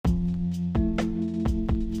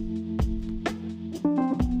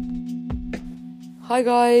Hi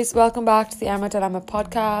guys, welcome back to the Emma Dilemma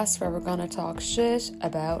podcast where we're gonna talk shit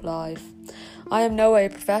about life. I am no way a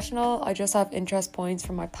professional, I just have interest points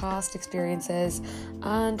from my past experiences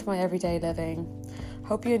and my everyday living.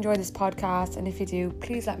 Hope you enjoy this podcast, and if you do,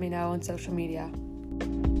 please let me know on social media.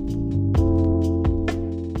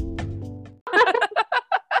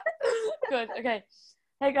 Good, okay.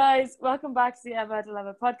 Hey guys, welcome back to the Emma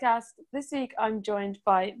Dilemma podcast. This week I'm joined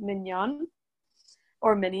by Mignon.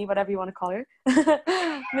 Or Minnie, whatever you want to call her.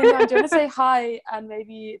 Mignon, do you want to say hi and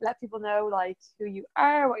maybe let people know like who you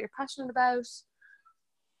are, what you're passionate about?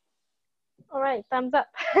 All right, thumbs up.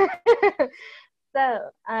 So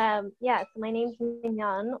my name's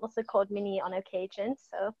Mignon, also called Minnie on occasion.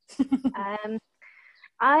 So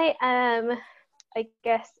I am, I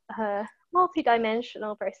guess, a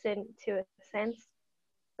multi-dimensional person to a sense.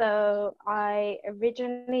 So I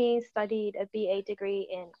originally studied a BA degree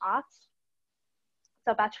in arts.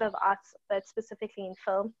 So Bachelor of Arts, but specifically in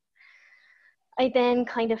film. I then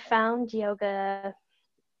kind of found yoga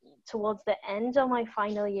towards the end of my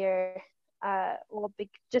final year,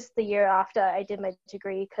 just the year after I did my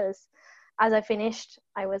degree, because as I finished,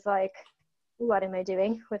 I was like, what am I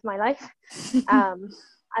doing with my life?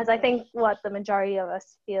 As I think what the majority of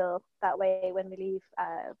us feel that way when we leave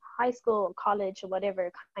high school or college or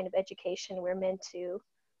whatever kind of education we're meant to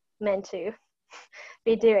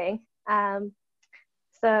be doing.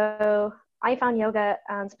 So I found yoga,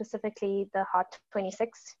 specifically the Hot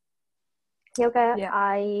 26 yoga. Yeah.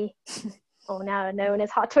 Now known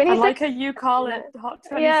as Hot 26. I like how you call it Hot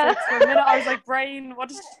 26. Yeah. For a minute I was like, brain, what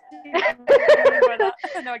does she mean by that?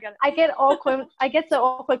 No, I get it. I get so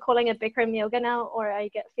awkward calling it Bikram yoga now, or I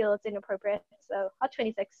feel it's inappropriate. So Hot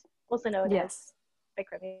 26, also known as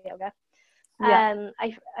Bikram yoga. Yeah.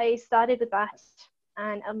 I started with that,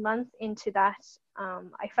 and a month into that,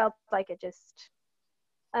 I felt like it just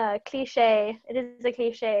cliche. It is a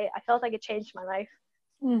cliche. I felt like it changed my life.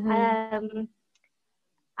 Mm-hmm.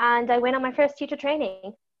 And I went on my first teacher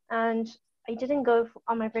training, and I didn't go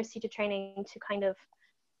on my first teacher training to kind of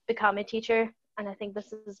become a teacher. And I think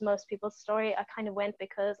this is most people's story. I kind of went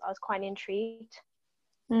because I was quite intrigued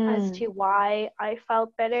as to why I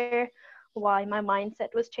felt better, why my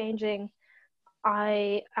mindset was changing.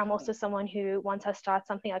 I am also someone who, once I start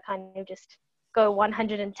something, I kind of just go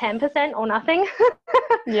 110% or nothing.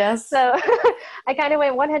 Yes. So I kind of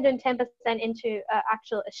went 110% into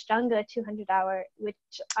actual Ashtanga 200-hour, which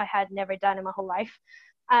I had never done in my whole life.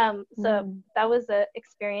 So that was an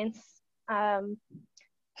experience. And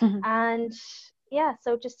yeah,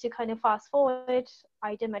 so just to kind of fast forward,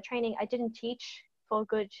 I did my training. I didn't teach for a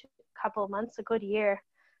good couple of months, a good year,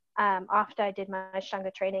 after I did my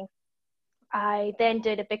Ashtanga training. I then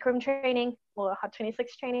did a Bikram training, or a Hot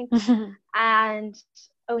 26 training, and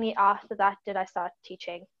only after that did I start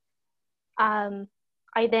teaching.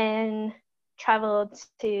 I then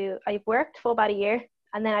I worked for about a year,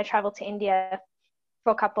 and then I traveled to India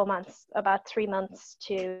for a couple of months, about 3 months,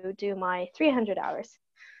 to do my 300 hours.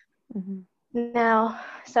 Now,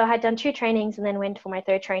 so I had done 2 trainings and then went for my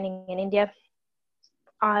 3rd training in India.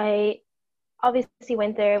 I obviously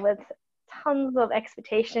went there with tons of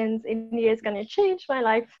expectations. India is going to change my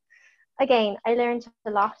life. Again, I learned a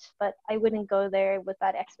lot, but I wouldn't go there with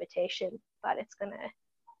that expectation that it's going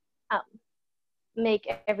to make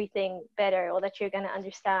everything better, or that you're going to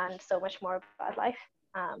understand so much more about life.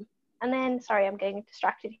 And then, sorry, I'm getting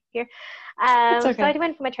distracted here. It's okay. So I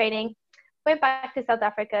went for my training, went back to South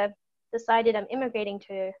Africa, decided I'm immigrating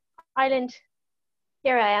to Ireland.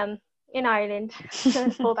 Here I am in Ireland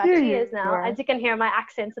for about 2 years now. As you can hear, my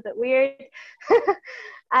accent's a bit weird.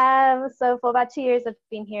 So for about 2 years I've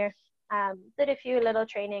been here. Did a few little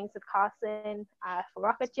trainings with Carson for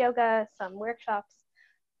rocket yoga, some workshops.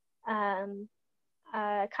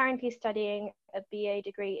 Currently studying a BA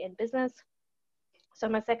degree in business. So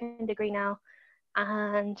my 2nd degree now.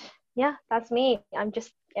 And yeah, that's me. I'm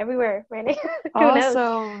just everywhere, really. Who knows?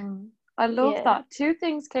 Awesome. I love that. 2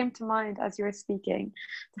 things came to mind as you were speaking.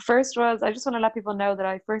 The first was, I just want to let people know that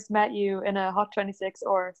I first met you in a Hot 26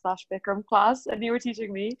 or / Bikram class, and you were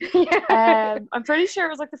teaching me. I'm pretty sure it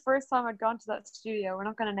was like the first time I'd gone to that studio. We're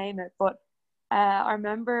not going to name it, but I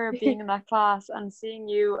remember being in that class and seeing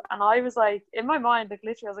you, and I was like, in my mind, like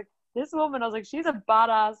literally, I was like, this woman, I was like, she's a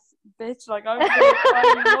badass bitch. Like, I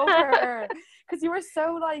love her, because you were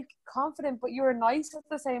so like confident, but you were nice at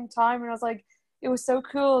the same time. And I was like, it was so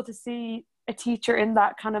cool to see a teacher in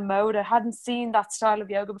that kind of mode. I hadn't seen that style of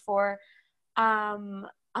yoga before.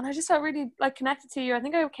 and I just felt really like connected to you. I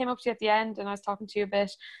think I came up to you at the end and I was talking to you a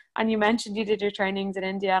bit, and you mentioned you did your trainings in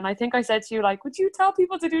India, and I think I said to you like, would you tell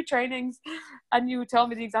people to do trainings? And you told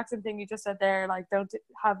me the exact same thing you just said there, like don't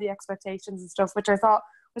have the expectations and stuff, which I thought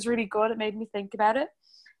was really good. It made me think about it.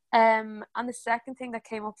 And the second thing that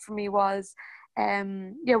came up for me was,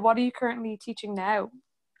 yeah, what are you currently teaching now?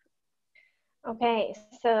 Okay,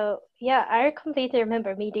 so yeah, I completely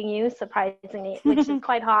remember meeting you, surprisingly, which is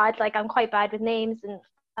quite hard. Like I'm quite bad with names and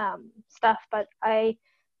stuff, but I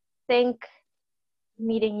think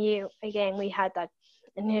meeting you again, we had that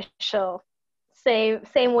initial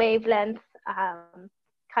same wavelength.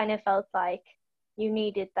 Kind of felt like you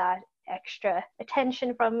needed that extra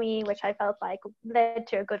attention from me, which I felt like led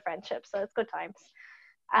to a good friendship. So it's good times.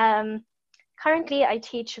 Currently, I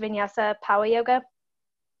teach Vinyasa Power Yoga.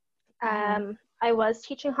 I was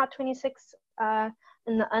teaching Hot 26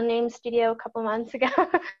 in the unnamed studio a couple months ago,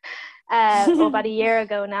 or about a year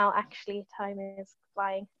ago now. Actually, time is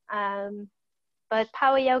flying. But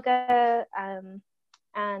Power Yoga,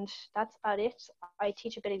 and that's about it. I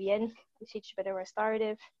teach a bit of Yin. I teach a bit of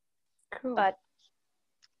restorative, Cool. but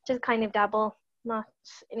just kind of dabble, not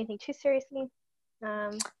anything too seriously.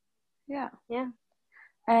 Yeah. Yeah.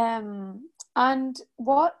 And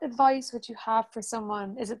what advice would you have for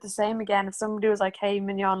someone? Is it the same again? If somebody was like, hey,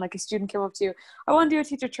 Mignon, like a student came up to you, I want to do a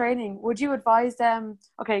teacher training. Would you advise them,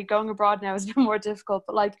 okay, going abroad now is a bit more difficult,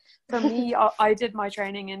 but like for me, I did my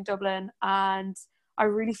training in Dublin and I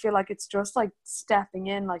really feel like it's just like stepping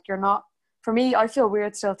in, like you're not, for me, I feel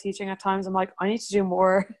weird still teaching at times. I'm like, I need to do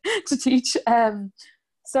more to teach.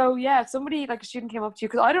 So yeah, if somebody like a student came up to you,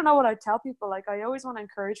 because I don't know what I'd tell people, like I always want to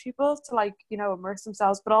encourage people to like, you know, immerse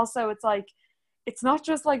themselves, but also it's like, it's not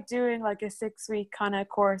just like doing like a 6-week kind of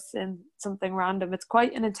course in something random. It's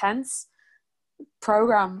quite an intense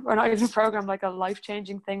program, or not even program, like a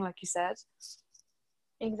life-changing thing, like you said.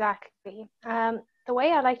 Exactly. The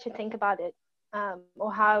way I like to think about it,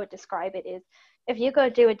 or how I would describe it is, if you go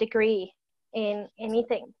do a degree in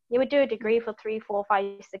anything, you would do a degree for 3, 4,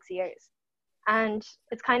 5, 6 years. And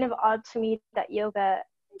it's kind of odd to me that yoga,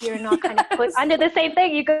 you're not kind of put under the same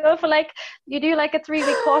thing. You go for like, you do like a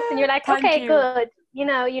 3-week course and you're like, okay, good. You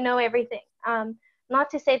know everything.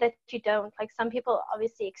 Not to say that you don't, like some people are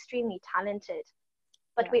obviously extremely talented,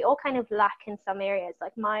 but we all kind of lack in some areas.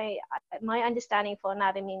 Like my understanding for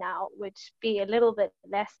anatomy now would be a little bit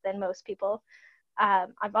less than most people.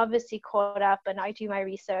 I've obviously caught up and I do my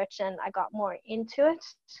research and I got more into it.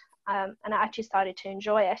 And I actually started to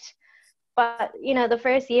enjoy it. But you know, the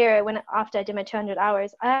first year after I did my 200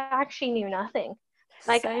 hours, I actually knew nothing.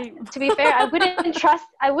 Like to be fair, I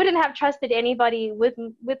wouldn't have trusted anybody with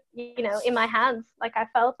you know, in my hands. Like I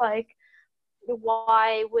felt like,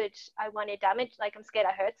 why would I want to damage? Like I'm scared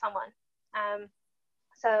I hurt someone.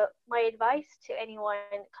 So my advice to anyone,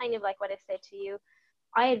 kind of like what I said to you,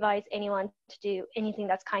 I advise anyone to do anything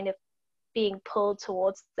that's kind of being pulled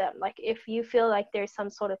towards them. Like if you feel like there's some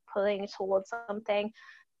sort of pulling towards something,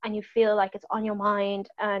 and you feel like it's on your mind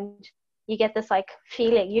and you get this like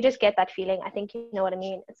feeling, you just get that feeling. I think you know what I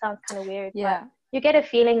mean. It sounds kind of weird, but you get a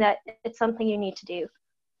feeling that it's something you need to do.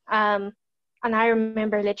 And I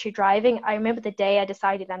remember literally driving. I remember the day I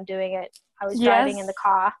decided I'm doing it. I was driving in the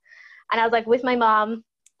car and I was like with my mom.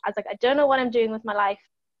 I was like, I don't know what I'm doing with my life,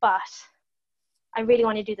 but I really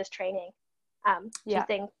want to do this training. Do you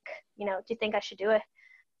think I should do it?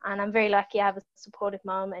 And I'm very lucky I have a supportive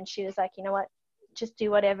mom, and she was like, you know what, just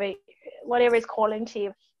do whatever is calling to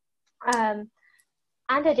you. And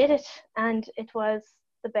I did it, and it was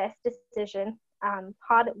the best decision.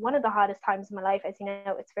 One of the hardest times in my life, as you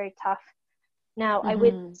know, it's very tough. Now, I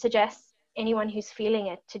would suggest anyone who's feeling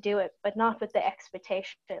it to do it, but not with the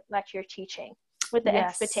expectation that you're teaching, with the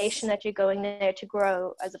expectation that you're going there to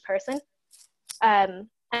grow as a person,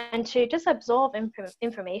 and to just absorb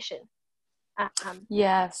information.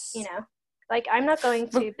 You know, like I'm not going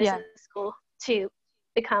to business school to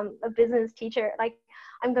become a business teacher. Like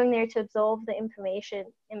I'm going there to absorb the information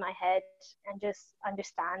in my head and just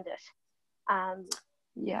understand it.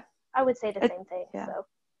 I would say the same thing. So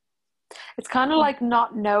it's kind of like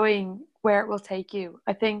not knowing where it will take you.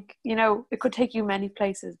 I think, you know, it could take you many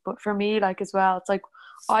places, but for me, like as well, it's like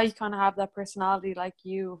I kind of have that personality like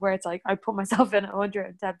you, where it's like I put myself in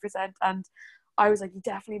 110%, and I was like, you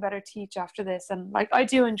definitely better teach after this. And like I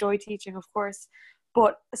do enjoy teaching, of course,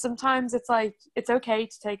 but sometimes it's like it's okay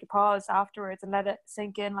to take a pause afterwards and let it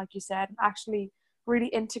sink in, like you said, and actually really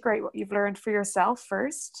integrate what you've learned for yourself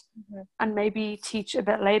first, and maybe teach a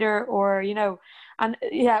bit later, or you know. And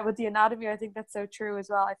with the anatomy, I think that's so true as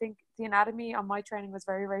well. I think the anatomy on my training was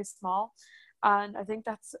very, very small, and I think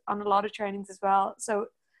that's on a lot of trainings as well. So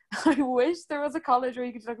I wish there was a college where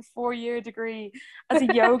you could do like a 4-year degree as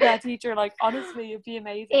a yoga teacher. Like, honestly, it'd be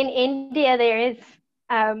amazing. In India, there is.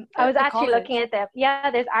 I was actually looking college. at them.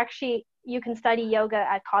 Yeah, there's actually, you can study yoga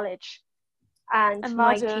at college. And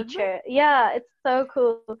Imagine. my teacher, yeah, it's so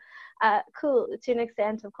cool. Cool to an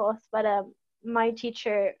extent, of course, but my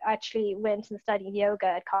teacher actually went and studied yoga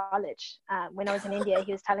at college when I was in India.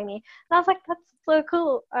 He was telling me, and I was like, that's so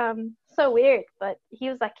cool. So weird, but he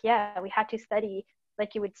was like, yeah, we had to study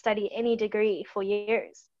like you would study any degree for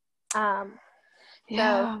years.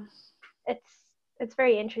 Yeah. So it's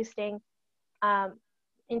very interesting.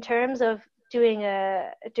 In terms of doing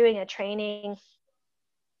a training,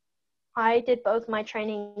 I did both my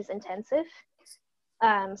trainings intensive.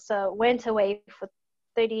 So went away for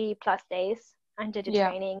 30 plus days and did a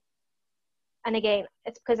training. And again,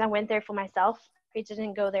 it's because I went there for myself. I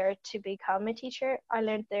didn't go there to become a teacher. I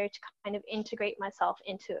learned there to kind of integrate myself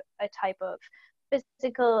into a type of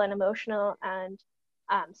physical and emotional and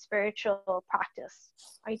spiritual practice.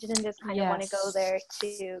 I didn't just kind of want to go there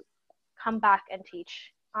to come back and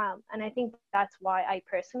teach. And I think that's why I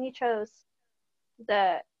personally chose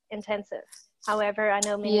the intensive. However, I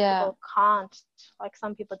know many people can't, like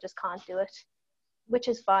some people just can't do it, which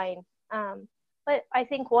is fine. But I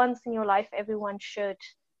think once in your life, everyone should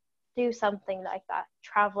do something like that.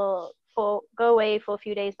 Travel, go away for a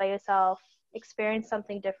few days by yourself, experience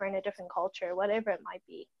something different, a different culture, whatever it might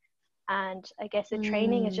be. And I guess the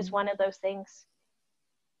training is just one of those things.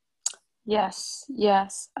 Yes.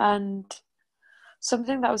 And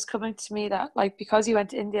something that was coming to me that, like, because you went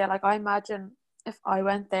to India, like, I imagine if I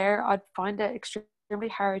went there, I'd find it extremely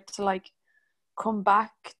hard to, like, come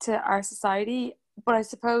back to our society. But I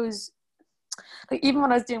suppose, like, even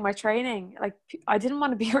when I was doing my training, like, I didn't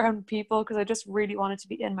want to be around people because I just really wanted to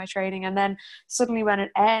be in my training. And then suddenly when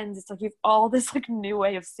it ends, it's like you've all this, like, new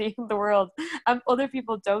way of seeing the world, and other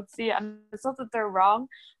people don't see it. And it's not that they're wrong,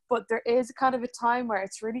 but there is kind of a time where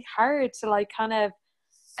it's really hard to, like, kind of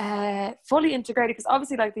fully integrated, because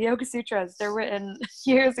obviously, like, the Yoga Sutras, they're written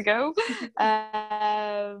years ago,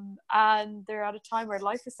 and they're at a time where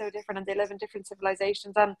life is so different and they live in different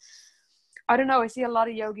civilizations. And I don't know, I see a lot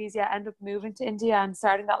of yogis end up moving to India and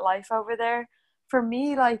starting that life over there. For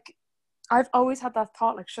me, like, I've always had that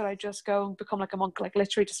thought, like, should I just go and become like a monk, like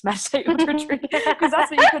literally just meditate under a tree, because that's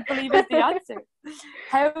what you could believe is the answer.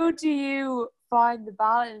 How do you find the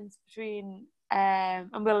balance between and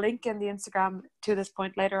we'll link in the Instagram to this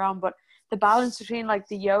point later on, but the balance between, like,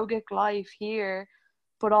 the yogic life here,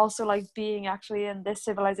 but also, like, being actually in this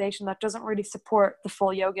civilization that doesn't really support the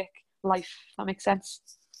full yogic life, if that makes sense?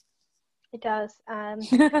 It does.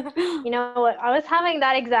 You know what, I was having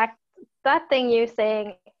that thing you're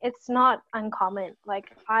saying, it's not uncommon.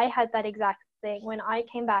 Like, I had that exact thing when I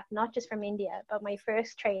came back, not just from India, but my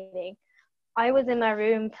first training. I was in my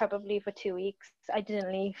room probably for 2 weeks. I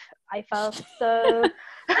didn't leave. I felt so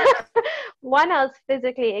one, I was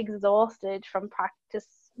physically exhausted from practice,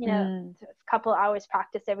 you know, a couple hours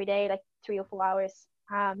practice every day, like 3 or 4 hours.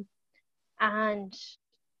 And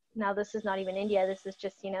now this is not even India, this is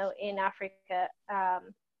just, you know, in Africa.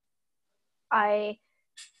 I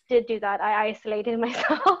did do that. I isolated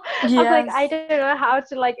myself. I was like, I don't know how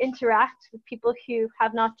to, like, interact with people who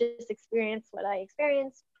have not just experienced what I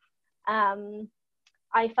experienced.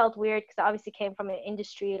 I felt weird because I obviously came from an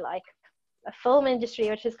industry, like a film industry,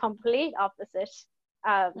 which is complete opposite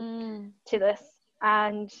to this.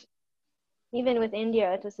 And even with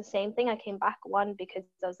India, it was the same thing. I came back, one, because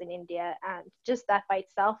I was in India, and just that by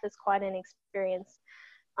itself is quite an experience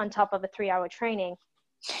on top of a 3-hour training.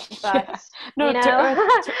 But no, you know,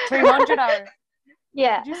 300 hours.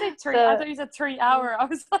 Yeah. Did you say 3? I thought you said 3 hour. I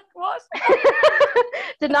was like, what?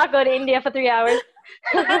 Did not go to India for 3 hours.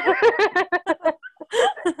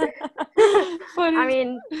 I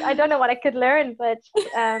mean, I don't know what I could learn, but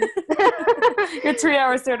you're 3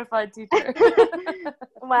 hours certified teacher.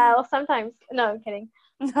 Well, sometimes. No, I'm kidding.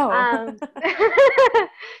 No.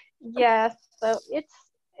 Yeah, so it's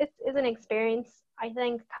an experience. I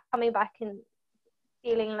think coming back and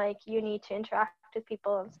feeling like you need to interact with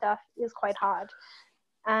people and stuff is quite hard.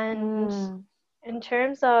 And in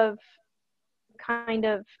terms of kind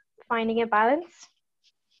of finding a balance,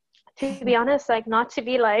 to be honest, like, not to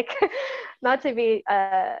be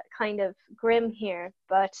kind of grim here,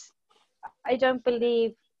 but I don't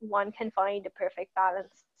believe one can find a perfect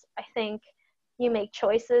balance. I think you make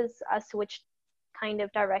choices as to which kind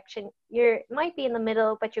of direction might be in the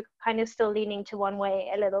middle, but you're kind of still leaning to one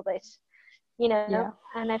way a little bit, you know. Yeah.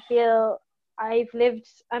 And I feel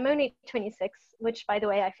I'm only 26, which, by the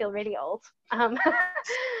way, I feel really old.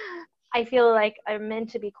 I feel like I'm meant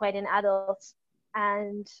to be quite an adult,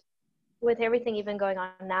 and with everything even going on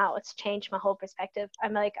now, it's changed my whole perspective.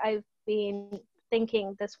 I'm like, I've been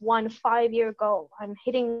thinking this 5-year goal, I'm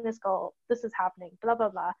hitting this goal, this is happening, blah blah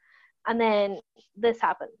blah, and then this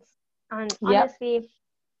happens. And honestly,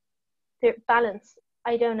 the balance,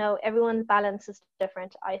 I don't know, everyone's balance is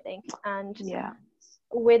different, I think. And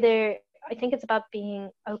whether, I think it's about being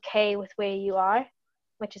okay with where you are,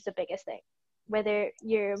 which is the biggest thing. Whether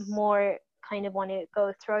you're more kind of want to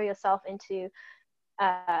go throw yourself into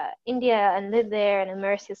India and live there and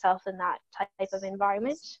immerse yourself in that type of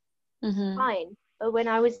environment, fine. But when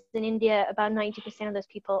I was in India, about 90% of those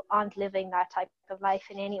people aren't living that type of life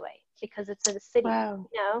in any way, because it's a city. Wow.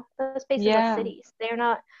 You know, those places are cities. They're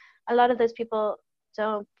not, a lot of those people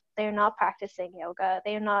they're not practicing yoga.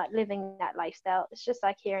 They're not living that lifestyle. It's just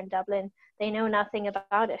like here in Dublin, they know nothing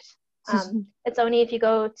about it. It's only if you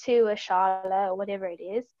go to a shala or whatever it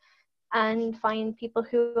is and find people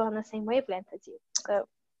who are on the same wavelength as you. So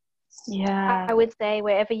I would say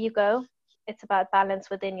wherever you go, it's about balance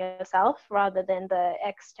within yourself rather than the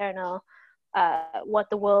external, what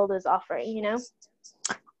the world is offering, you know?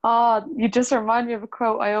 Oh, you just remind me of a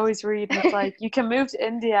quote I always read, and it's like, you can move to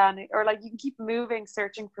India or like you can keep moving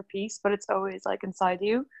searching for peace, but it's always like inside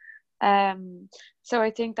you. So I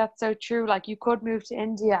think that's so true. Like you could move to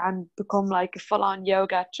India and become like a full-on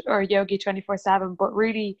yoga or yogi 24/7, but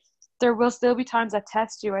really there will still be times that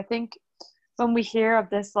test you. I think when we hear of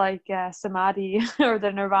this like samadhi or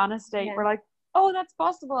the nirvana state, we're like, oh, that's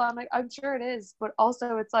possible. I'm like, I'm sure it is, but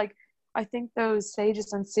also it's like, I think those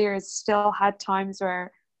sages and seers still had times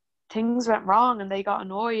where things went wrong and they got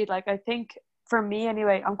annoyed. Like I think for me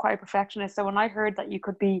anyway, I'm quite a perfectionist, so when I heard that you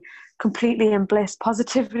could be completely in bliss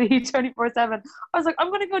positivity 24/7, I was like, I'm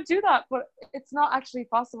gonna go do that, but it's not actually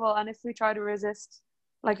possible. And if we try to resist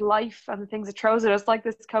like life and the things it throws at us, like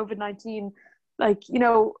this COVID-19, like, you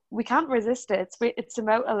know, we can't resist it. It's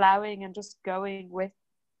about allowing and just going with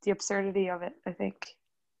the absurdity of it, I think.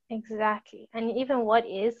 Exactly. And even what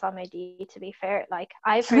is samadhi, to be fair, like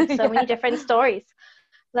I've heard so many different stories.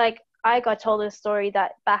 Like I got told a story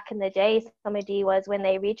that back in the day, samadhi was when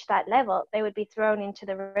they reached that level, they would be thrown into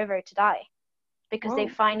the river to die because they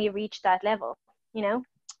finally reached that level, you know?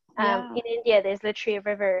 In India, there's literally a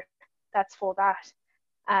river that's for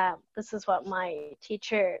that. This is what my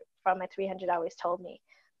teacher from my 300 hours told me.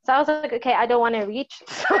 So I was like, okay, I don't want to reach.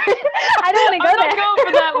 I don't want to go there. I'm not going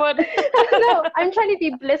for that one. No, I'm trying to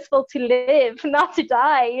be blissful to live, not to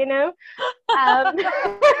die, you know?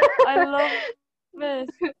 I love this.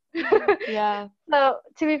 Yeah. So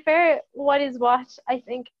to be fair, what is what, I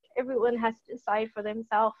think everyone has to decide for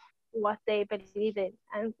themselves what they believe in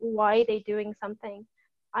and why they're doing something.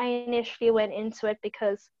 I initially went into it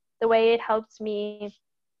because the way it helped me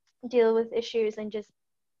deal with issues and just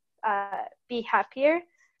be happier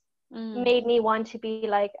made me want to be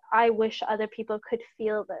like, I wish other people could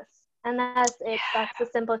feel this. And that's it. That's the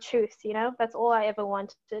simple truth, you know? That's all I ever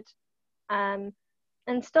wanted. And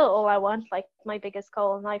still all I want, like my biggest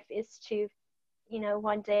goal in life is to, you know,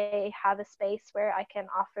 one day have a space where I can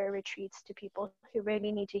offer retreats to people who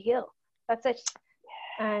really need to heal. That's it.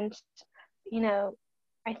 And, you know,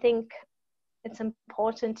 I think it's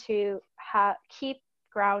important to keep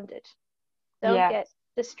grounded. Don't get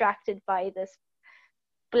distracted by this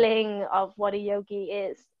bling of what a yogi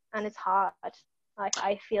is. And it's hard. Like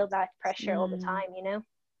I feel that pressure all the time, you know?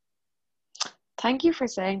 Thank you for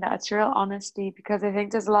saying that. It's real honesty, because I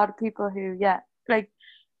think there's a lot of people who, like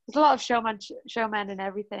there's a lot of showmen and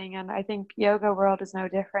everything, and I think yoga world is no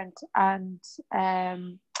different. And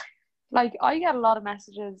like I get a lot of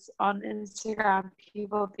messages on Instagram,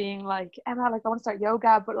 people being like, Emma, like I want to start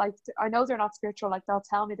yoga, but like I know they're not spiritual. Like they'll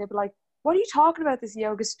tell me, they'll be like, what are you talking about, this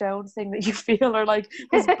yoga stone thing that you feel, or like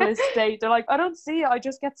this bliss state? They're like, I don't see it, I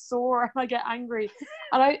just get sore and I get angry.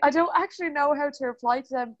 And I don't actually know how to reply to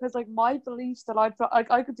them, because like my beliefs that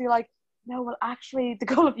I could be like, no, well actually the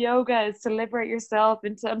goal of yoga is to liberate yourself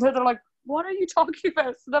into, and they're like, what are you talking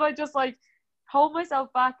about? So then I just like hold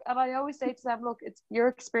myself back, and I always say to them, look, it's your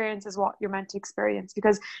experience is what you're meant to experience,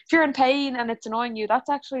 because if you're in pain and it's annoying you,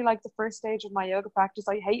 that's actually like the first stage of my yoga practice.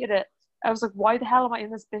 I hated it. I was like, why the hell am I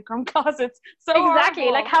in this Bikram class? It's so exactly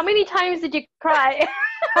horrible. Like how many times did you cry?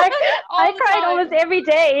 I cried almost every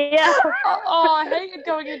day. Yeah. I hated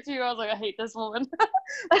going into you. I was like, I hate this woman.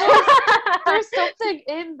 There's something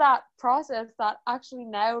in that process that actually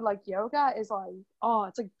now, like yoga is like, oh,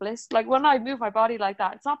 it's like bliss. Like when I move my body like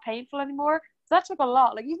that, it's not painful anymore. So that took a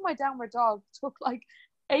lot. Like even my downward dog took like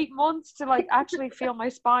 8 months to like actually feel my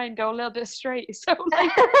spine go a little bit straight. So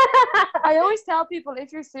like I always tell people,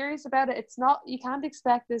 if you're serious about it, it's not, you can't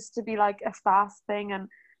expect this to be like a fast thing. And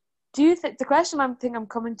do you think, the question I'm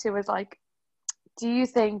coming to is like, do you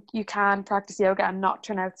think you can practice yoga and not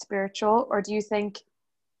turn out spiritual? Or do you think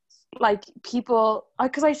like people,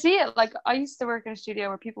 because I see it, like I used to work in a studio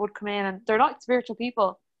where people would come in and they're not spiritual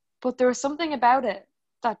people, but there was something about it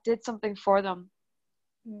that did something for them.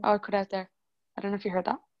 Oh, I cut out there. I don't know if you heard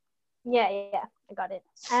that. Yeah, I got it.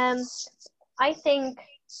 I think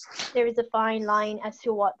there is a fine line as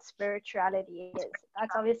to what spirituality is.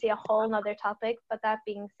 That's obviously a whole nother topic, but that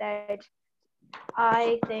being said,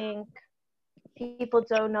 I think people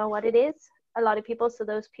don't know what it is. A lot of people, so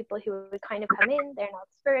those people who would kind of come in, they're not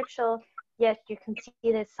spiritual, yet you can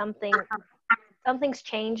see there's something's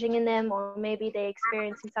changing in them, or maybe they're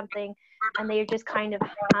experiencing something and they're just kind of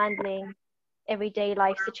handling everyday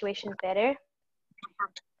life situations better.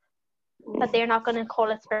 But they're not going to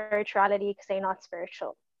call it spirituality because they're not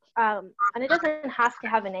spiritual. And it doesn't have to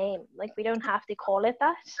have a name. Like, we don't have to call it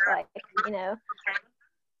that, like, you know.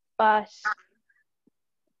 But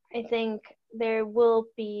I think there will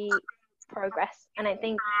be progress. And I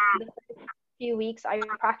think the first few weeks I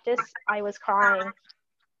practiced, I was crying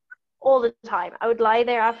all the time. I would lie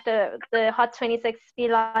there after the Hot 26, be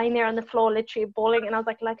lying there on the floor, literally bawling. And I was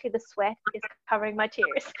like, luckily the sweat is covering my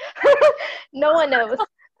tears. No one knows.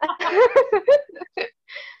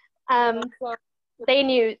 They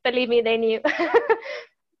knew, believe me, they knew.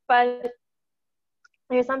 But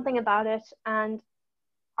there's something about it, and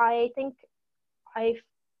I think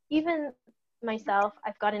even myself,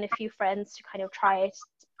 I've gotten a few friends to kind of try it,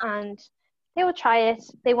 and they will try it,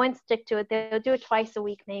 they won't stick to it, they'll do it twice a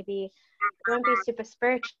week maybe, they won't be super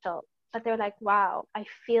spiritual, but they're like, wow, I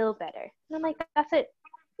feel better. And I'm like, that's it.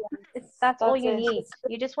 That's all you need.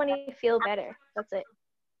 You just want to feel better. That's it.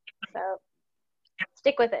 So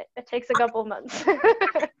stick with it. It takes a couple months.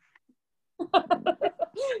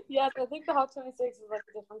 Yes, I think the Hot 26 is like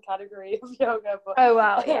a different category of yoga. But oh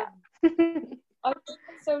wow, yeah. I think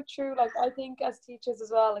it's so true. Like, I think as teachers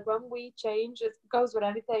as well, like when we change, it goes with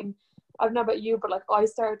anything. I don't know about you, but like I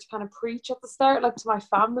started to kind of preach at the start, like to my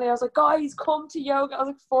family. I was like, guys, come to yoga. I was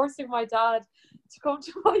like forcing my dad to come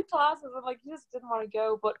to my classes, and like he just didn't want to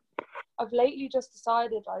go. But I've lately just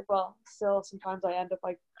decided, like, well, still sometimes I end up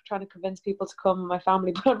like trying to convince people to come, my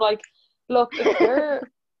family, but I'm like, look, if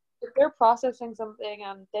they're processing something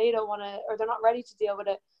and they don't want to, or they're not ready to deal with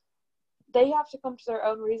it, they have to come to their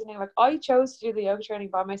own reasoning. Like, I chose to do the yoga training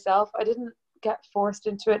by myself. I didn't get forced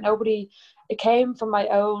into it. It came from my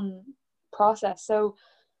own process. So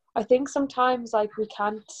I think sometimes like we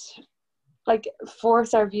can't like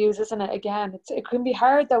force our views, isn't it? Again, it can be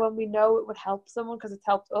hard though when we know it would help someone because it's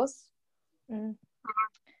helped us.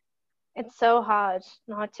 It's so hard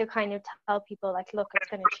not to kind of tell people like, look, it's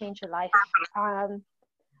going to change your life.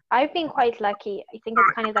 I've been quite lucky. I think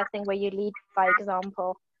it's kind of that thing where you lead by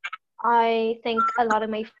example. I think a lot of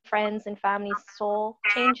my friends and family saw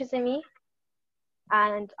changes in me,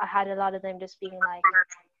 and I had a lot of them just being like,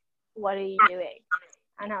 what are you doing?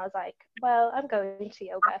 And I was like, well, I'm going to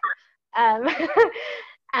yoga.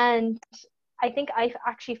 And I think I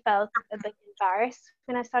actually felt a bit embarrassed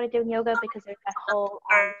when I started doing yoga, because there's that whole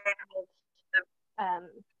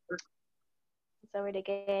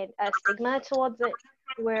stigma towards it,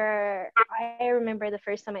 where I remember the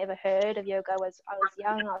first time I ever heard of yoga was, I was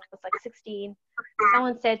young, I was like 16.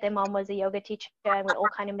 Someone said their mom was a yoga teacher, and we all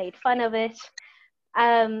kind of made fun of it.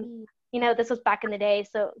 You know, this was back in the day,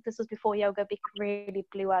 so this was before yoga really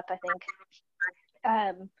blew up, I think.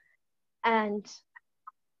 And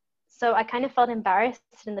so I kind of felt embarrassed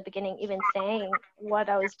in the beginning, even saying what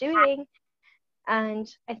I was doing.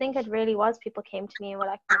 And I think it really was, people came to me and were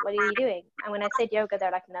like, what are you doing? And when I said yoga,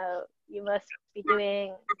 they're like, no, you must be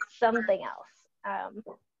doing something else.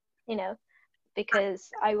 You know, because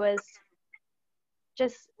I was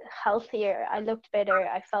just healthier. I looked better.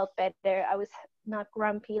 I felt better. I was not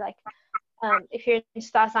grumpy. Like, if you're in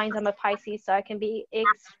star signs, I'm a Pisces, so I can be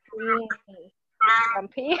extremely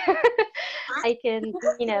grumpy. I can,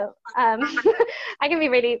 you know, I can be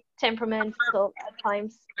really temperamental at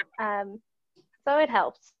times. So it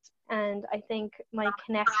helps. And I think my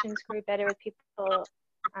connections grew better with people.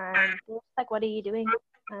 And like, what are you doing?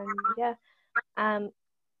 And yeah,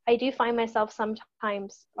 I do find myself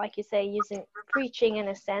sometimes, like you say, using preaching in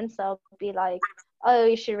a sense. I'll be like, oh,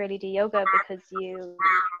 you should really do yoga because you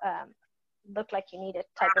look like you need it,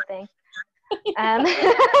 type of thing.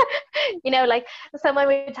 You know, like someone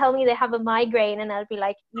would tell me they have a migraine, and I'd be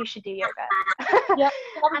like, you should do yoga. Yeah.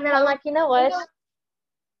 And then I'm like, you know what?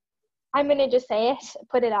 I'm going to just say it,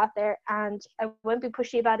 put it out there, and I won't be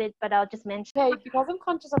pushy about it, but I'll just mention it. Okay, because I'm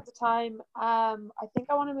conscious of the time, I think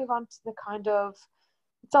I want to move on to the kind of,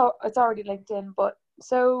 it's already linked in, but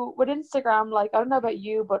so with Instagram, like, I don't know about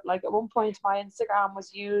you, but like at one point my Instagram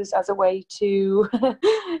was used as a way to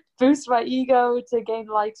boost my ego, to gain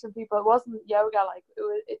likes from people. It wasn't yoga, like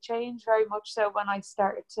it changed very much so when I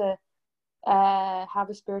started to have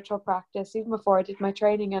a spiritual practice, even before I did my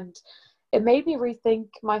training, and it made me rethink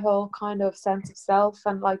my whole kind of sense of self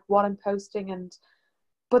and like what I'm posting. And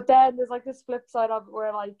but then there's like this flip side of it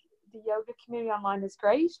where like the yoga community online is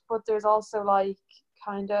great, but there's also like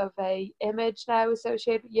kind of a image now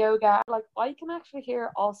associated with yoga. Like I can actually hear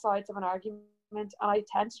all sides of an argument, and I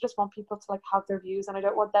tend to just want people to like have their views, and I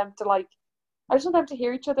don't want them to like, I just want them to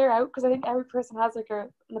hear each other out, because I think every person has like an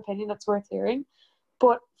opinion that's worth hearing.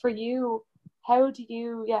 But for you, how do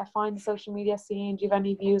you find the social media scene? Do you have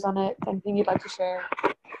any views on it? Anything you'd like to share?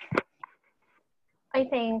 I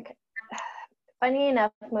think, funny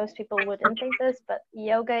enough, most people wouldn't think this, but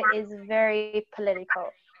yoga is very political.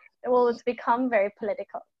 Well, it's become very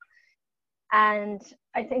political. And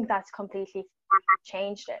I think that's completely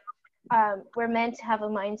changed it. We're meant to have a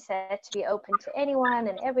mindset to be open to anyone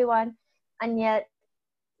and everyone, and yet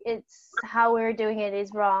it's how we're doing it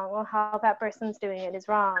is wrong, or how that person's doing it is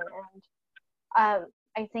wrong. And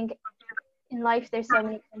I think in life there's so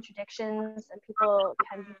many contradictions, and people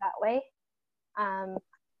can be that way.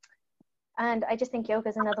 And I just think yoga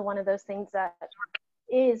is another one of those things that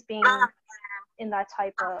is being in that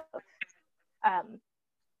type of,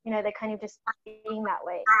 they're kind of just being that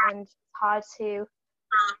way. And it's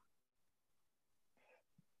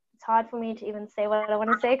hard for me to even say what I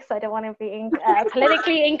want to say, because I don't want to be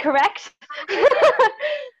politically incorrect.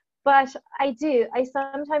 But I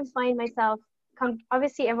sometimes find myself,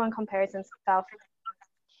 obviously everyone compares themselves,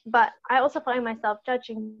 but I also find myself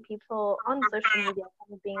judging people on social media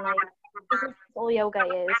and being like, this is all yoga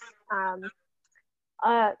is.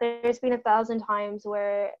 There's been 1,000 times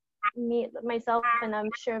where myself, and I'm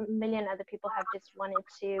sure a million other people have just wanted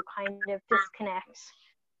to kind of disconnect,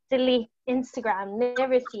 delete Instagram,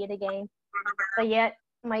 never see it again. But yet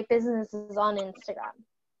my business is on Instagram.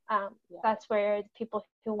 That's where the people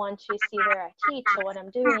who want to see where I teach or what I'm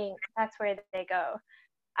doing, that's where they go.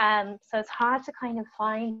 So it's hard to kind of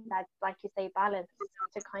find that, like you say, balance,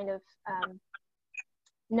 to kind of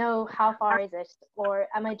know how far is it, or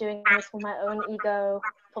am I doing this for my own ego,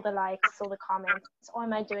 for the likes or the comments, or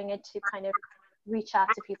am I doing it to kind of reach out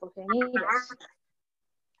to people who need it?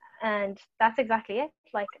 And that's exactly it.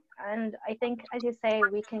 Like, and I think, as you say,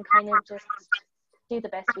 we can kind of just do the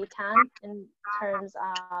best we can in terms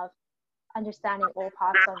of understanding all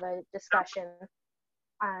parts of a discussion.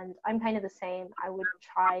 And I'm kind of the same. I would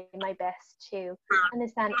try my best to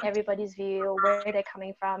understand everybody's view or where they're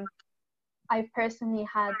coming from. I've personally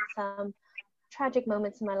had some tragic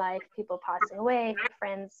moments in my life, people passing away,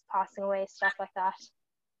 friends passing away, stuff like that.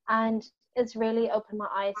 And it's really opened my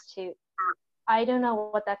eyes to, I don't know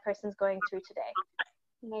what that person's going through today.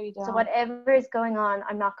 No, you don't. So whatever is going on,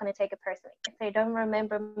 I'm not going to take it personally. If they don't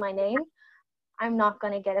remember my name, I'm not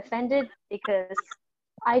going to get offended, because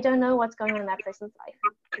I don't know what's going on in that person's life.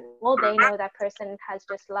 Well, they know that person has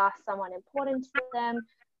just lost someone important to them.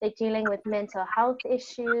 They're dealing with mental health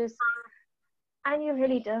issues. And you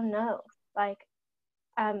really don't know. Like,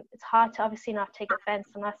 it's hard to obviously not take offense.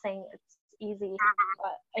 I'm not saying it's easy,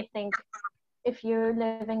 but I think if you're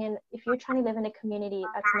trying to live in a community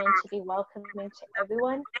that's meant to be welcoming to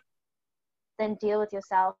everyone, then deal with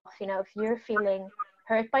yourself. If you're feeling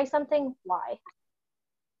hurt by something, why?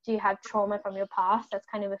 Do you have trauma from your past that's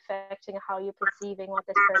kind of affecting how you're perceiving what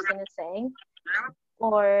this person is saying?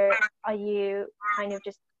 Or are you kind of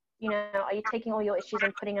just, are you taking all your issues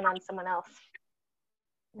and putting it on someone else?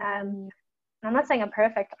 I'm not saying I'm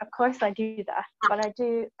perfect. Of course I do that, but I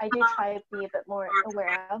do try to be a bit more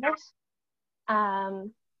aware of it.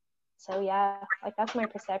 So yeah, like, that's my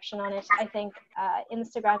perception on it. I think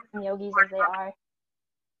Instagram and yogis as they are,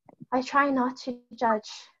 I try not to judge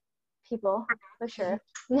people, for sure.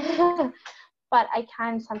 But I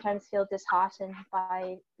can sometimes feel disheartened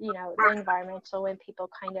by, the environment, or when people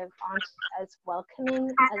kind of aren't as welcoming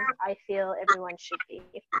as I feel everyone should be.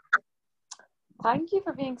 Thank you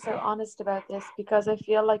for being so honest about this, because I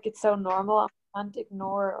feel like it's so normal. I can't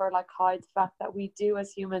ignore or like hide the fact that we do,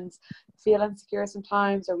 as humans, feel insecure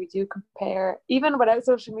sometimes, or we do compare. Even without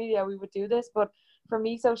social media, we would do this. But for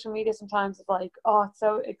me, social media sometimes is like, oh, it's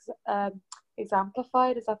so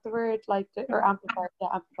exemplified. Is that the word? Like, or amplified? Yeah,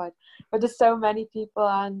 amplified. But there's so many people,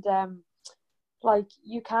 and like,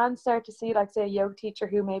 you can start to see, like, say, a yoga teacher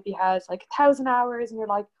who maybe has like 1,000 hours, and you're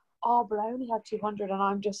like, oh, but I only have 200 and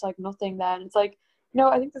I'm just like nothing. Then it's like, no,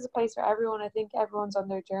 I think there's a place for everyone. I think everyone's on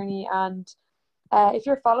their journey, and if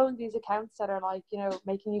you're following these accounts that are like,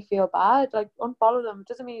 making you feel bad, like, unfollow them. It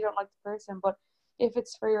doesn't mean you don't like the person, but if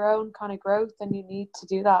it's for your own kind of growth, then you need to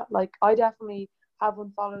do that. Like I definitely have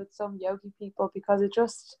unfollowed some yogi people because it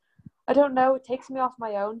just, I don't know, it takes me off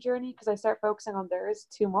my own journey because I start focusing on theirs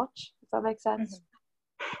too much. Does that make sense?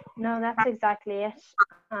 No, that's exactly it.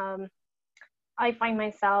 I find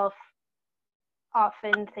myself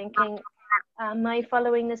often thinking, am I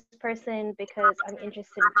following this person because I'm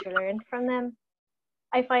interested to learn from them?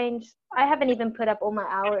 I find I haven't even put up all my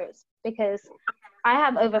hours because I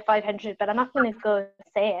have over 500, but I'm not going to go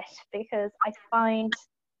say it because I find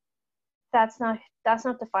that's not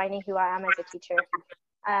defining who I am as a teacher.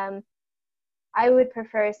 I would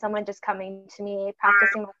prefer someone just coming to me,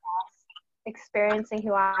 practicing my class, experiencing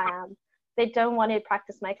who I am. They don't want to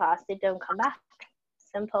practice my class, they don't come back.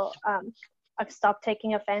 Simple. I've stopped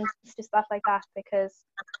taking offense to stuff like that because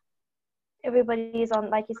everybody's on,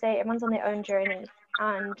 like you say, everyone's on their own journey,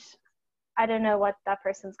 and I don't know what that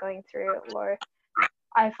person's going through. Or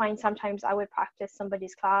I find sometimes I would practice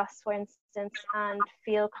somebody's class, for instance, and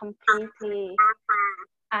feel completely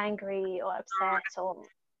angry or upset or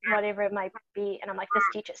whatever it might be, and I'm like, this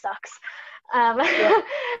teacher sucks. And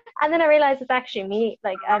then I realize it's actually me,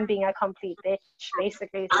 like I'm being a complete bitch,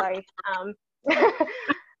 basically. Sorry.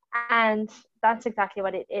 And that's exactly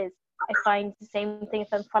what it is. I find the same thing if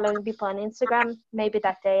I'm following people on Instagram. Maybe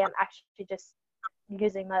that day I'm actually just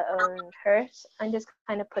using my own hurt and just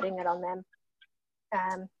kind of putting it on them.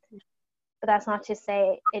 But that's not to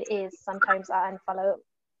say it is. Sometimes I unfollow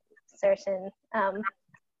certain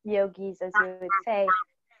yogis, as you would say,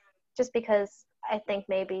 just because I think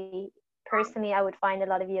maybe personally I would find a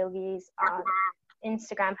lot of yogis on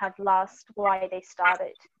Instagram have lost why they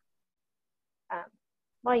started,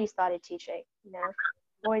 why you started teaching, you know.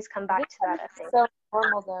 Always come back to that, I think. So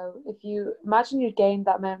normal though. If you imagine you gained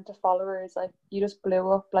that amount of followers, like you just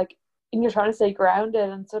blew up, like, and you're trying to stay grounded,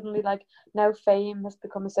 and suddenly like now fame has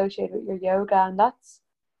become associated with your yoga, and that's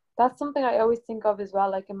something I always think of as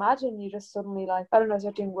well. Like imagine you just suddenly, like, I don't know,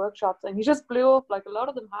 start doing workshops and you just blew up, like a lot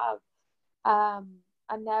of them have.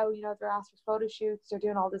 And now, you know, they're asked for photo shoots, they're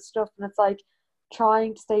doing all this stuff, and it's like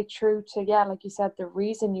trying to stay true to, yeah, like you said, the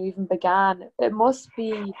reason you even began. It must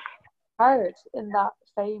be hard in that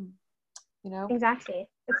fame, you know. Exactly.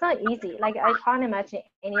 It's not easy. Like I can't imagine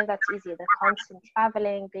any of that's easy. The constant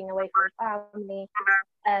traveling, being away from family.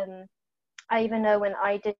 I even know when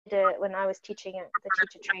I did it, when I was teaching at the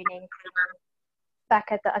teacher training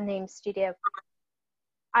back at the Unnamed Studio,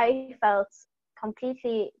 I felt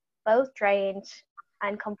completely both drained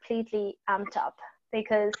and completely amped up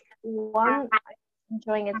because one, I was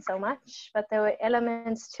enjoying it so much, but there were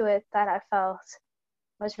elements to it that I felt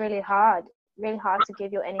was really hard to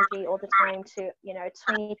give your energy all the time to, you know,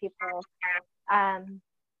 20 people.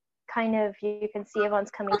 Kind of, you can see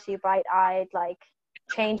everyone's coming to you bright-eyed, like,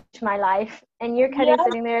 changed my life, and you're kind of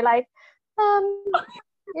sitting there like,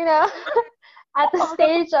 you know, at the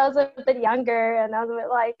stage I was a bit younger and I was a bit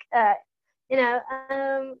like, you know,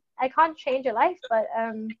 I can't change your life, but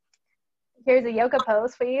here's a yoga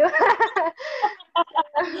pose for you.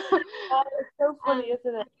 It's so funny,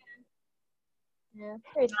 isn't it? Yeah,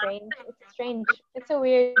 it's very strange. It's strange. It's a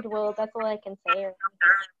weird world. That's all I can say.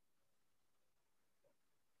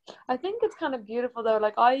 I think it's kind of beautiful though.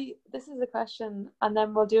 Like this is a question, and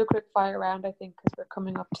then we'll do a quick fire round, I think, because we're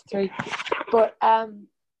coming up to 3. But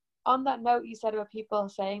on that note, you said about people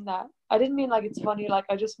saying that. I didn't mean like it's funny. Like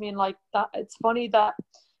I just mean like that. It's funny that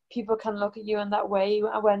people can look at you in that way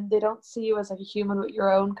when they don't see you as like a human with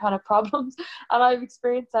your own kind of problems. And I've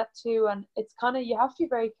experienced that too. And it's kind of, you have to be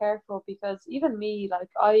very careful, because even me, like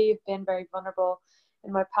I've been very vulnerable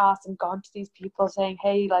in my past and gone to these people saying,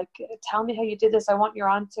 hey, like, tell me how you did this, I want your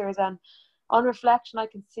answers. And on reflection, I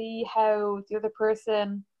can see how the other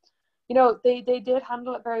person, you know, they did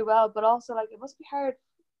handle it very well, but also like it must be hard.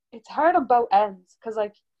 It's hard on both ends, because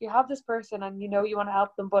like you have this person and you know you want to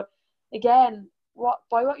help them, but again, what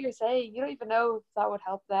you're saying, you don't even know if that would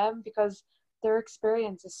help them, because their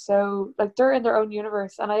experience is so, like, they're in their own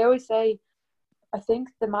universe. And I always say, I think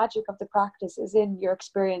the magic of the practice is in your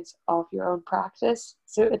experience of your own practice.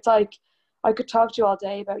 So it's like I could talk to you all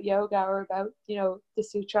day about yoga or about, you know, the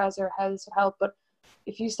sutras or how this would help, but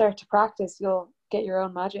if you start to practice, you'll get your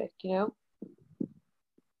own magic, you know.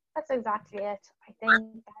 That's exactly it. I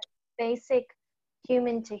think that basic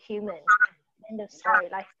human to human end of story.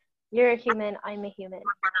 Like, you're a human, I'm a human.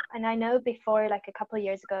 And I know before, like a couple of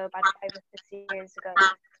years ago, about 5 or 6 years ago,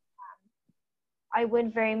 I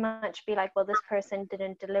would very much be like, well, this person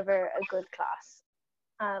didn't deliver a good class.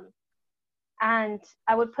 And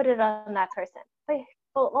I would put it on that person. But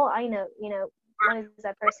all I know, you know, what is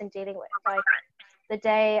that person dealing with? Like, the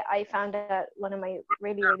day I found out one of my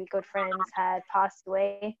really, really good friends had passed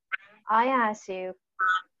away, I had to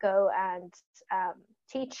go and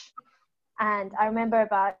teach. And I remember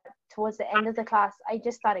about towards the end of the class, I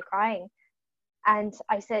just started crying. And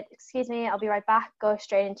I said, excuse me, I'll be right back, go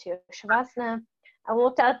straight into Shavasana. I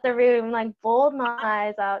walked out the room, like bawled my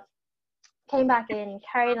eyes out, came back in,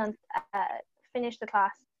 carried on, finished the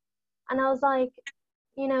class. And I was like,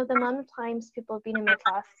 you know, the amount of times people have been in my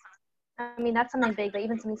class, I mean, that's something big, but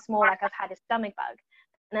even something small, like I've had a stomach bug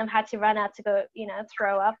and I've had to run out to go, you know,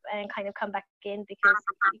 throw up and kind of come back in because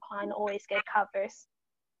you can't always get covers.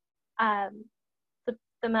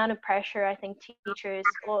 The amount of pressure I think teachers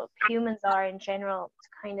or humans are in general to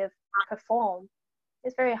kind of perform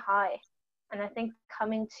is very high. And I think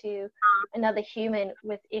coming to another human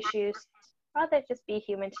with issues, rather just be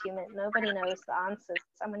human to human. Nobody knows the answers.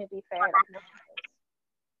 I'm going to be fair, like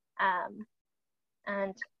nothing is.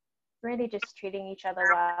 And really just treating each other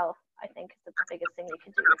well, I think, is the biggest thing we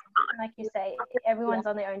can do. And like you say, everyone's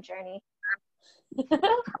on their own journey.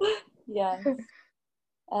 Yes.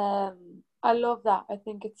 I love that. I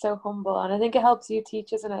think it's so humble, and I think it helps you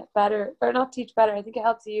teach, isn't it? Better, or not teach better. I think it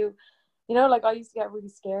helps you, you know, like I used to get really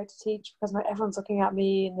scared to teach because everyone's looking at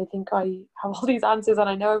me and they think I have all these answers and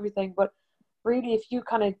I know everything. But really, if you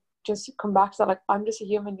kind of just come back to that, like, I'm just a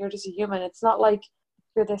human, you're just a human. It's not like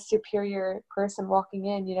you're this superior person walking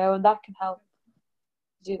in, you know, and that can help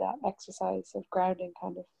do that exercise of grounding,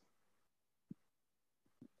 kind of.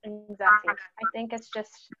 Exactly. I think it's just,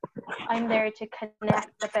 I'm there to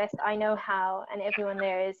connect the best I know how, and everyone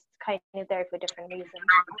there is kind of there for different reasons.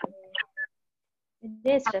 It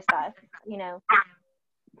is just that, you know,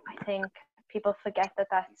 I think people forget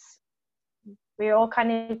that's, we're all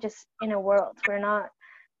kind of just in a world. We're not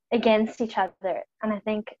against each other. And I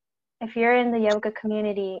think if you're in the yoga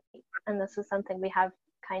community, and this is something we have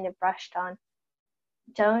kind of brushed on,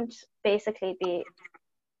 don't basically be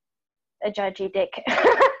a judgy dick.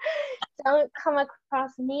 Don't come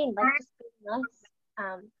across mean, like just be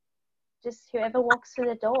nice. Just whoever walks through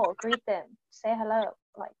the door, greet them, say hello,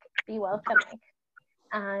 like be welcoming.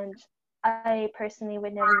 And I personally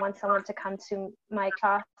would never want someone to come to my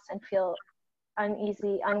class and feel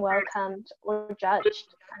uneasy, unwelcomed, or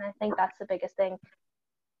judged. And I think that's the biggest thing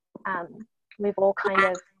we've all kind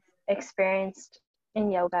of experienced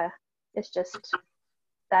in yoga. It's just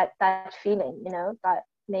that feeling, you know, that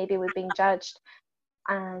maybe we're being judged.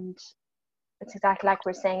 And it's exactly like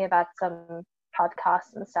we're saying about some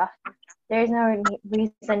podcasts and stuff. There is no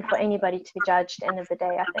reason for anybody to be judged. End of the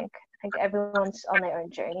day, I think everyone's on their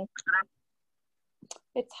own journey.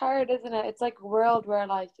 It's hard, isn't it? It's like a world where,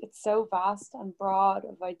 like, it's so vast and broad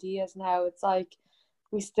of ideas now. It's like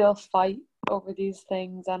we still fight over these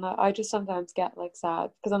things, and I just sometimes get like sad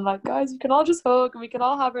because I'm like, guys, we can all just hug and we can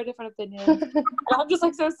all have our different opinions. And I'm just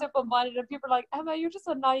like so simple-minded, and people are like, Emma, you're just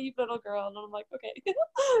a naive little girl, and I'm like, okay.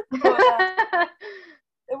 But,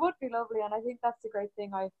 it would be lovely, and I think that's the great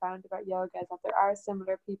thing I've found about yoga, is that there are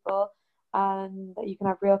similar people and that you can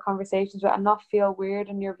have real conversations with and not feel weird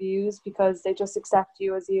in your views because they just accept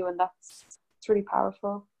you as you, and it's really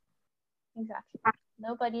powerful. Exactly.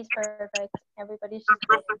 Nobody's perfect. Everybody's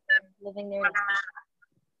just living their lives.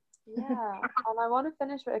 Yeah, and I want to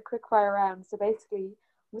finish with a quick fire round. So basically,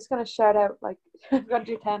 I'm just going to shout out, like, I'm going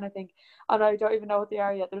to do 10, I think, and I don't even know what they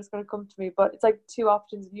are yet. They're just going to come to me, but it's like 2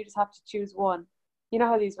 options and you just have to choose one. You know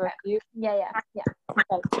how these work, do you? Yeah.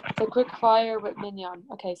 Okay, so quick fire with Mignon.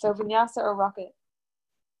 Okay, so vinyasa or rocket?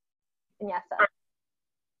 Vinyasa.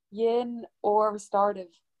 Yin or restorative?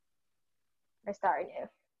 Restorative.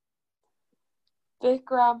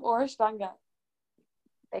 Bikram or Ashtanga?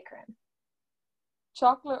 Bikram.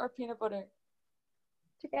 Chocolate or peanut butter?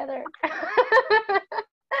 Together.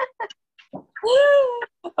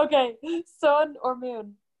 Okay, sun or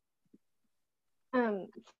moon?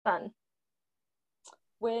 Sun.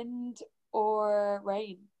 Wind or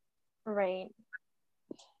rain? Rain.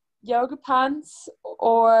 Yoga pants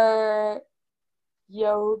or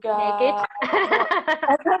yoga? Naked.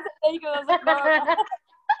 I was like, no.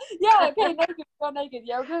 Yeah, okay, naked. Go naked.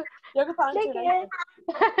 Yoga pants naked. or naked?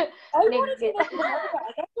 I want to do naked yoga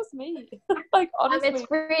pants. That's just me. Like, honestly. It's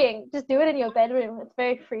freeing. Just do it in your bedroom. It's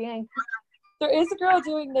very freeing. There is a girl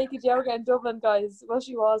doing naked yoga in Dublin, guys. Well,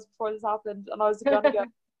 she was before this happened, and I was gonna go.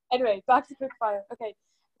 Anyway, back to quick fire. Okay.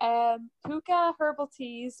 Puka herbal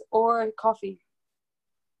teas or coffee?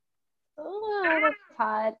 Oh, that's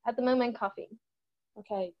hard. At the moment, coffee.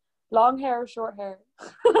 Okay. Long hair or short hair?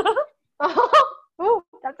 Oh,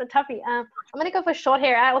 that's a toughie. I'm gonna go for short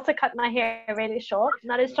hair. I also cut my hair really short.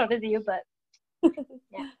 Not as short as you, but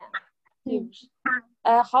yeah. Huge.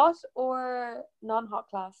 Hot or non-hot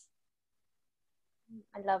class?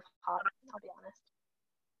 I love hot, I'll be honest.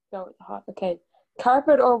 Go with the hot. Okay.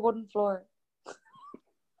 Carpet or wooden floor?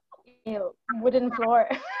 Ew, wooden floor.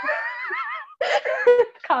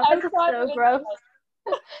 Carpet is Outside so or gross.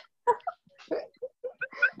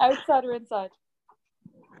 Outside or inside?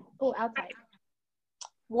 Oh, outside.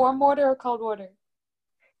 Warm water or cold water?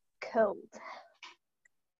 Cold.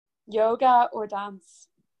 Yoga or dance?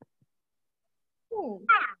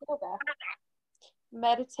 Yoga.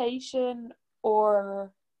 Meditation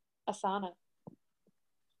or asana?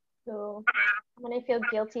 So when I feel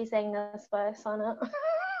guilty saying this, but I saw it.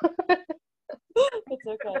 It's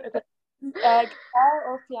okay. Guitar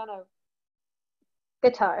or piano?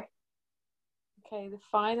 Guitar. Okay, the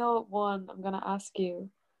final one I'm gonna ask you.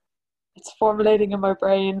 It's formulating in my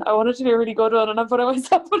brain. I want it to be a really good one, and I'm putting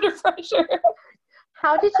myself under pressure.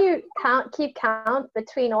 How did you keep count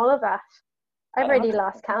between all of that? I've already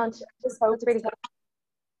lost count. Just hope That's really good.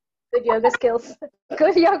 Good yoga skills.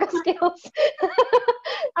 Good yoga skills.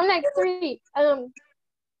 I'm like 3.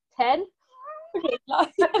 10.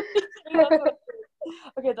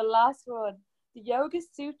 Okay, the last one. The Yoga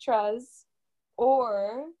Sutras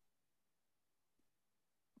or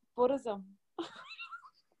Buddhism?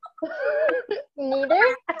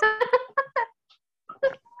 Neither.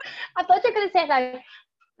 I thought you were gonna say like,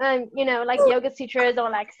 like Yoga Sutras or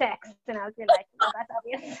like sex, and I was like, well, that's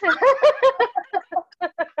obvious.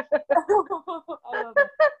 I love it.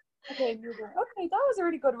 Okay, neither. Okay, that was a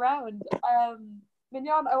really good round.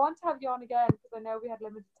 Mignon, I want to have you on again because I know we had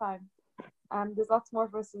limited time, and there's lots more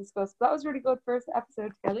for us to discuss. But that was a really good first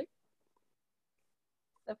episode together.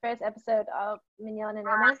 The first episode of Mignon and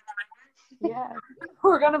Emma. Yeah,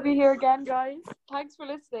 we're gonna be here again, guys. Thanks for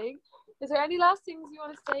listening. Is there any last things you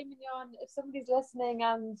want to say, Mignon? If somebody's listening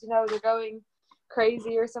and they're going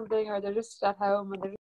crazy or something, or they're just at home and they're